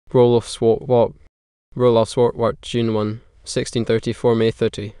Roelof Swartwout, Roelof Swartwout, June 1, 1634, May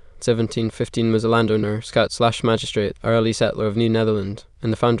 30, 1715, was a landowner, schout/magistrate, early settler of New Netherland,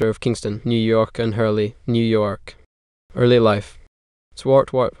 and the founder of Kingston, New York and Hurley, New York. Early life.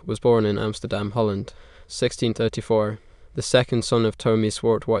 Swartwout was born in Amsterdam, Holland, 1634, the second son of Tommy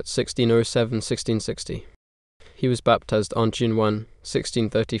Swartwout, 1607-1660. He was baptized on June 1,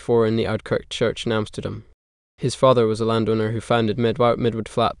 1634 in the Oudkerk Church in Amsterdam. His father was a landowner who founded Midwoud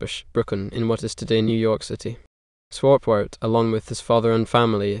Flatbush, Brooklyn, in what is today New York City. Swartwout, along with his father and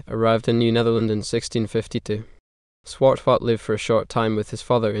family, arrived in New Netherland in 1652. Swartwout lived for a short time with his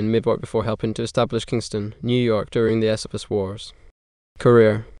father in Midwoud before helping to establish Kingston, New York during the Esopus Wars.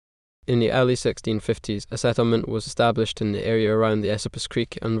 Career. In the early 1650s, a settlement was established in the area around the Esopus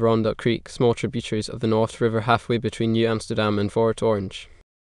Creek and Rondout Creek, small tributaries of the North River halfway between New Amsterdam and Fort Orange.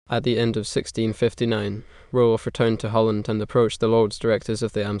 At the end of 1659, Roelof returned to Holland and approached the Lords Directors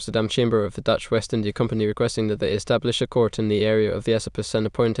of the Amsterdam Chamber of the Dutch West India Company requesting that they establish a court in the area of the Esopus and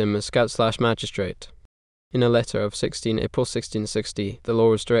appoint him as schout/magistrate. In a letter of April 1660, the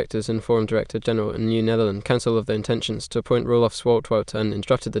Lords Directors informed Director General in New Netherland Council of their intentions to appoint Roelof Swartwout and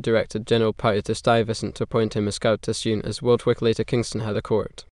instructed the Director General Pieter Stuyvesant to appoint him as schout as soon as Wiltwyck later Kingston had a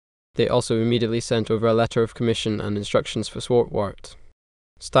court. They also immediately sent over a letter of commission and instructions for Swartwout.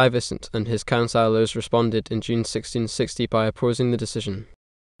 Stuyvesant and his councillors responded in June 1660 by opposing the decision.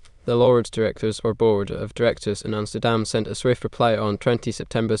 The Lords Directors or Board of Directors in Amsterdam sent a swift reply on 20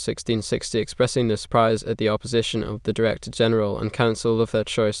 September 1660 expressing their surprise at the opposition of the Director General and Council of their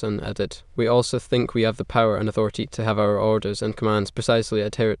choice and added, "We also think we have the power and authority to have our orders and commands precisely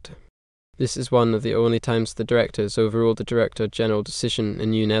adhered to." This is one of the only times the Directors overruled the Director General decision in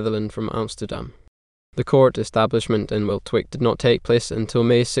New Netherland from Amsterdam. The court establishment in Wiltwyck did not take place until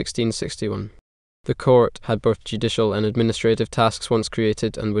May 1661. The court had both judicial and administrative tasks once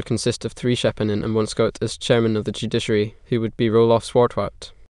created and would consist of 3 schepenen and 1 schout as chairman of the judiciary, who would be Roelof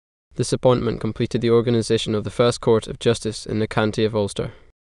Swartwout. This appointment completed the organisation of the first court of justice in the county of Ulster.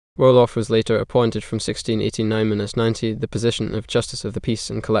 Roelof was later appointed from 1689-90 the position of Justice of the Peace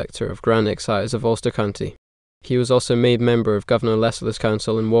and Collector of Grand Excise of Ulster County. He was also made member of Governor Leslie's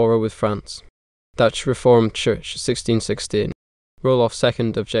Council in war with France. Dutch Reformed Church, 1616. Roelof's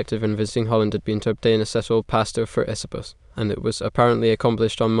second objective in visiting Holland had been to obtain a settled pastor for Esopus, and it was apparently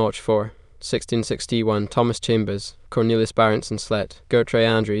accomplished on March 4, 1661. Thomas Chambers, Cornelius Barentson Slet, Gertrude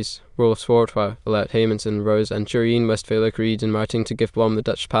Andries, Roelof Swartwout, Alert Haymanson Rose, and Jurien Westphal agreed in writing to give Blom the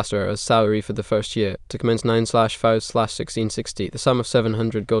Dutch pastor as salary for the first year, to commence 9/5/1660, the sum of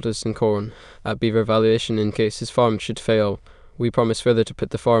 700 guilders in corn, at beaver valuation in case his farm should fail. We promise further to put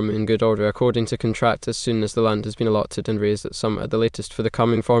the farm in good order according to contract as soon as the land has been allotted and raised at some at the latest for the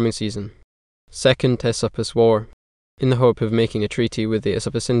coming farming season. Second Esopus War. In the hope of making a treaty with the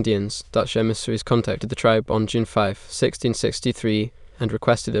Esopus Indians, Dutch emissaries contacted the tribe on June 5, 1663, and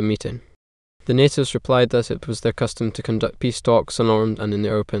requested a meeting. The natives replied that it was their custom to conduct peace talks unarmed and in the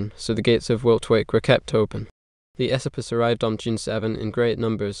open, so the gates of Wiltwyck were kept open. The Esopus arrived on June 7 in great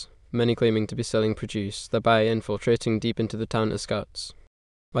numbers, many claiming to be selling produce, thereby infiltrating deep into the town as scouts.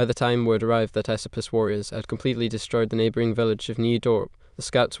 By the time word arrived that Esopus warriors had completely destroyed the neighbouring village of New Dorp, the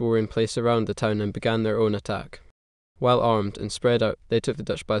scouts were in place around the town and began their own attack. Well armed and spread out, they took the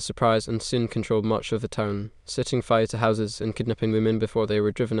Dutch by surprise and soon controlled much of the town, setting fire to houses and kidnapping women before they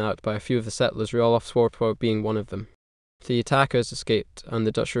were driven out by a few of the settlers, Roelof Swartwout being one of them. The attackers escaped, and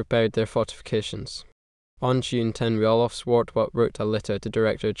the Dutch repaired their fortifications. On June 10, Roelof Swartwout wrote a letter to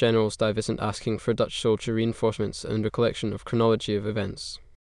Director General Stuyvesant asking for Dutch soldier reinforcements and recollection of chronology of events.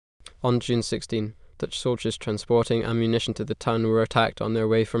 On June 16, Dutch soldiers transporting ammunition to the town were attacked on their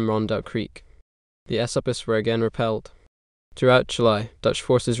way from Rondout Creek. The Esopus were again repelled. Throughout July, Dutch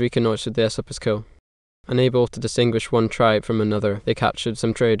forces reconnoitred the Esopus Kill. Unable to distinguish one tribe from another, they captured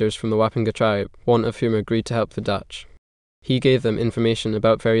some traders from the Wapinga tribe, one of whom agreed to help the Dutch. He gave them information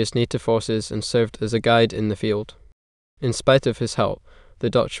about various native forces and served as a guide in the field. In spite of his help, the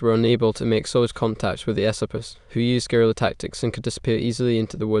Dutch were unable to make solid contact with the Esopus, who used guerrilla tactics and could disappear easily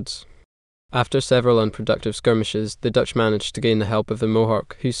into the woods. After several unproductive skirmishes, the Dutch managed to gain the help of the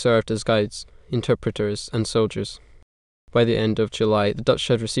Mohawk, who served as guides, interpreters, and soldiers. By the end of July, the Dutch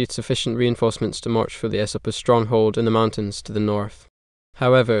had received sufficient reinforcements to march for the Esopus stronghold in the mountains to the north.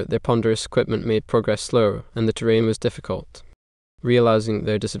 However, their ponderous equipment made progress slow, and the terrain was difficult. Realizing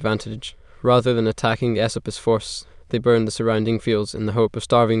their disadvantage, rather than attacking the Esopus force, they burned the surrounding fields in the hope of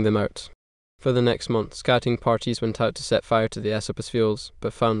starving them out. For the next month, scouting parties went out to set fire to the Esopus fields,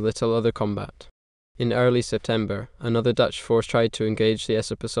 but found little other combat. In early September, another Dutch force tried to engage the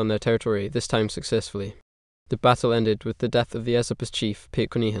Esopus on their territory, this time successfully. The battle ended with the death of the Esopus chief,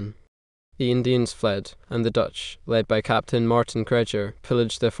 Pequonihan. The Indians fled, and the Dutch, led by Captain Martin Creger,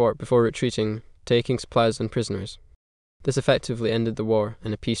 pillaged their fort before retreating, taking supplies and prisoners. This effectively ended the war,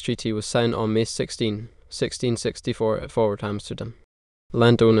 and a peace treaty was signed on May 16, 1664 at Forward, Amsterdam.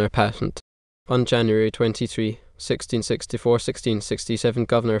 Landowner patent. On January 23, 1664-1667,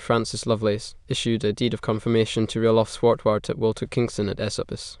 Governor Francis Lovelace issued a deed of confirmation to Roelof Swartwout at Wolter Kingston at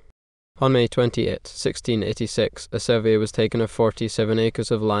Esopus. On May 28, 1686, a survey was taken of 47 acres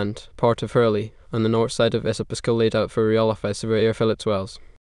of land, part of Hurley, on the north side of Esopus laid out for Roelof by Surveyor Phillips Wells.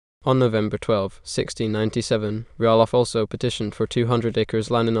 On November 12, 1697, Roelof also petitioned for 200 acres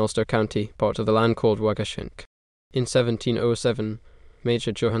land in Ulster County, part of the land called Wagashink. In 1707,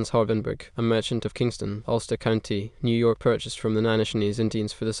 Major Johannes Hardenberg, a merchant of Kingston, Ulster County, New York, purchased from the Nanishanese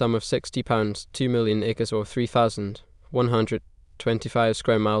Indians for the sum of £60 2 million acres or 3,125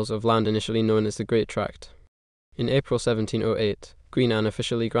 square miles of land initially known as the Great Tract. In April 1708, Queen Anne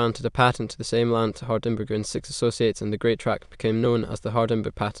officially granted a patent to the same land to Hardenberg and 6 associates, and the Great Tract became known as the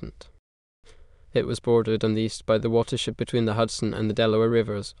Hardenberg Patent. It was bordered on the east by the watershed between the Hudson and the Delaware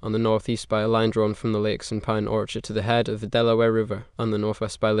rivers, on the northeast by a line drawn from the lakes and Pine Orchard to the head of the Delaware River, on the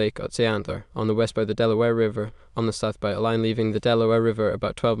northwest by Lake Otseander, on the west by the Delaware River, on the south by a line leaving the Delaware River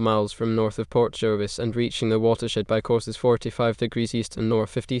about 12 miles from north of Port Jervis and reaching the watershed by courses 45 degrees east and north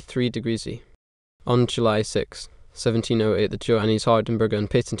 53 degrees E. On July 6, 1708, the Johannes Hardenberg and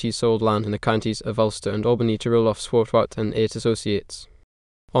patentees sold land in the counties of Ulster and Albany to Roelof Swartwout and 8 associates.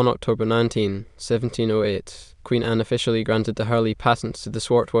 On October 19, 1708, Queen Anne officially granted the Hurley patent to the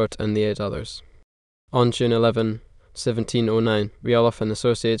Swartwout and the 8 others. On June 11, 1709, Roelof and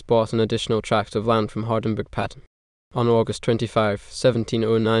associates bought an additional tract of land from Hardenberg patent. On August 25,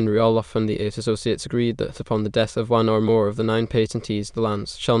 1709, Roelof and the 8 associates agreed that upon the death of one or more of the 9 patentees, the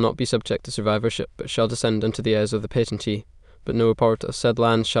lands shall not be subject to survivorship, but shall descend unto the heirs of the patentee, but no part of said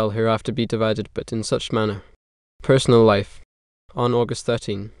land shall hereafter be divided but in such manner. Personal life. On August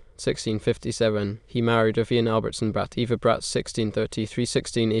 13, 1657, he married Vivian Albertson Bratt, Eva Bratt,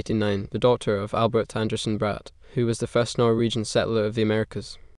 1633-1689, the daughter of Albert Anderson Bratt, who was the first Norwegian settler of the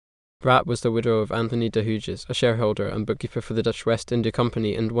Americas. Bratt was the widow of Anthony de Hughes, a shareholder and bookkeeper for the Dutch West India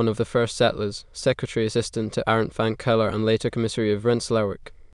Company and one of the first settlers, secretary assistant to Arent van Keller and later commissary of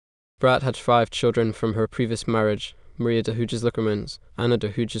Rensselaerwyck. Bratt had 5 children from her previous marriage: Maria de Hughes Luckermans, Anna de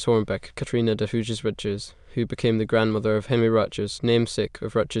Hughes Hornbeck, Katrina de Hughes Rutgers, who became the grandmother of Henry Rutgers, namesake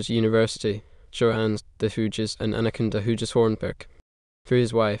of Rutgers University, Johannes de Hughes and Anniken de Hughes Hornbeck. Through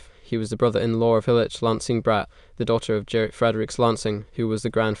his wife, he was the brother-in-law of Hillich Lansing Bratt, the daughter of Gerrit Fredericks Lansing, who was the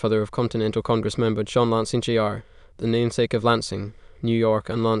grandfather of Continental Congress member John Lansing Jr., the namesake of Lansing, New York,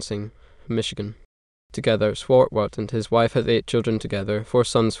 and Lansing, Michigan. Together, Swartwout and his wife had 8 children together, 4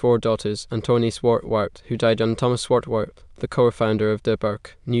 sons, 4 daughters, and Tony Swartwout, who died young, Thomas Swartwout, the co-founder of De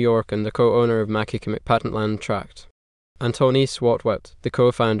Burke, New York, and the co-owner of Mackicomic Patent Land Tract. Antony Swartwout, the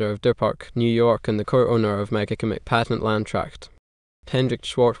co-founder of De Burke, New York, and the co-owner of Mackicomic Patent Land Tract. Hendrik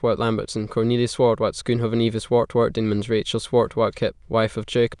Swartwout Lambertson, Cornelius Swartwout, Schoonhoven Eva Swartwout Dinmans, Rachel Swartwout Kip, wife of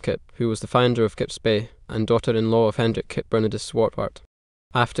Jacob Kip, who was the founder of Kip's Bay, and daughter-in-law of Hendrik Kip Bernardus Swartwout.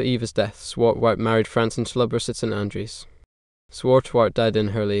 After Eva's death, Swartwout married Frances Lubbersitz and Andries. Swartwout died in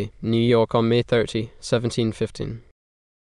Hurley, New York on May 30, 1715.